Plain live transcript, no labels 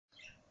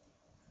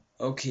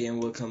Okay,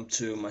 and welcome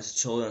to my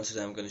tutorial, and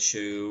today I'm going to show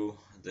you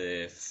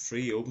the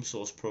free open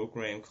source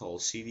program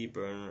called CD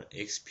Burner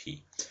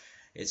XP.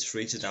 It's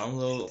free to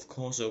download, of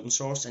course, open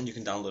source, and you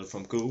can download it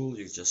from Google.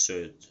 You can just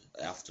search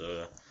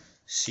after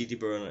CD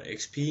Burner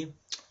XP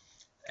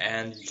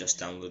and you just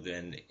download it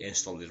and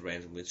install it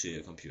randomly to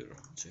your computer,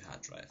 to your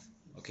hard drive.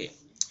 Okay,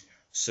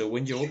 so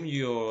when you open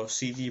your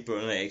CD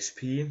Burner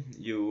XP,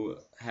 you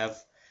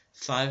have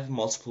 5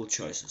 multiple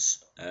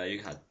choices.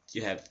 You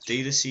have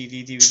data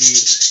CD,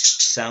 DVD,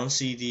 sound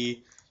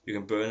CD. You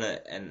can burn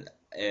an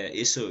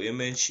ISO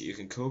image. You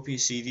can copy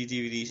CD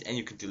DVDs, and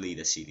you can delete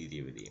a CD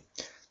DVD.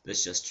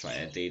 Let's just try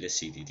a data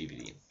CD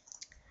DVD.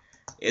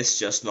 It's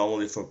just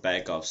normally for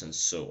backups and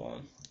so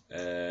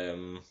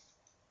on.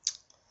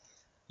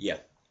 Yeah.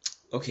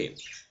 Okay.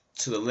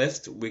 To the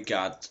left we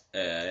got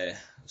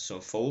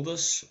some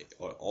folders,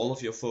 or all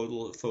of your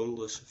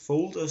folders,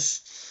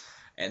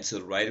 and to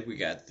the right we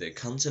got the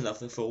content of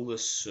the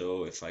folders.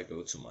 So if I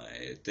go to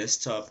my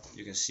desktop,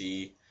 you can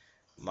see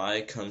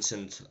my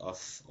content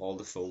of all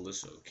the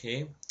folders.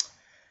 Okay,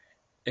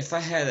 if I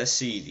had a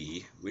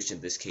CD, which in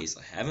this case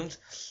I haven't,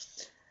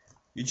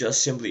 you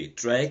just simply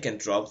drag and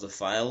drop the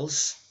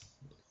files.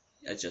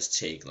 I just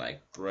take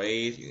like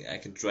Braid, I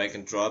can drag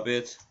and drop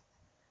it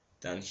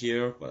down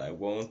here, but I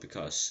won't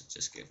because it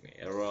just gave me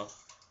error.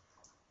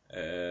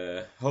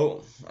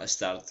 Oh, I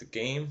started the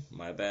game,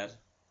 my bad.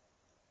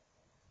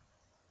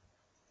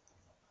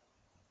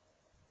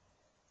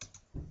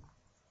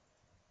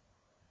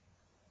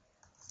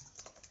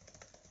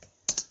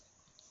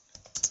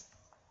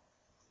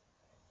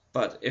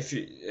 But if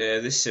you,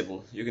 this is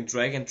simple, you can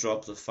drag and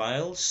drop the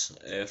files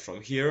from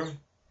here,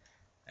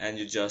 and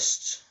you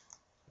just,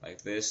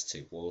 like this,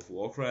 take World of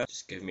Warcraft.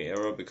 Just gave me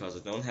error because I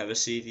don't have a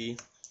CD.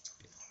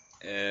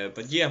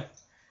 But yeah,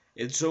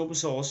 it's open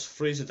source,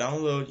 free to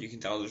download. You can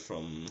download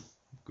from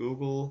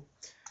Google,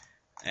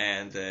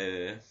 and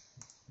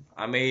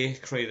I may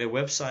create a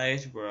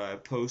website where I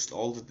post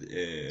all the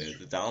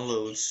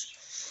downloads,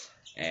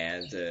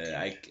 and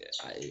I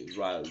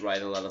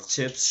write a lot of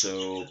tips.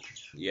 So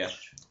yeah,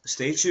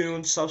 stay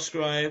tuned,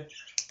 subscribe,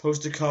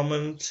 post a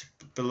comment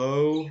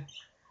below.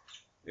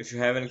 If you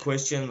have any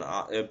question,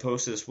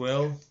 post it as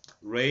well,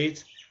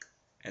 rate,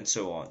 and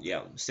so on.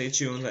 Yeah, stay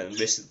tuned and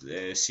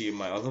visit, see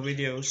my other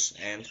videos,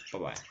 and bye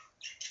bye.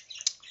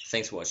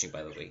 Thanks for watching,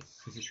 by the way.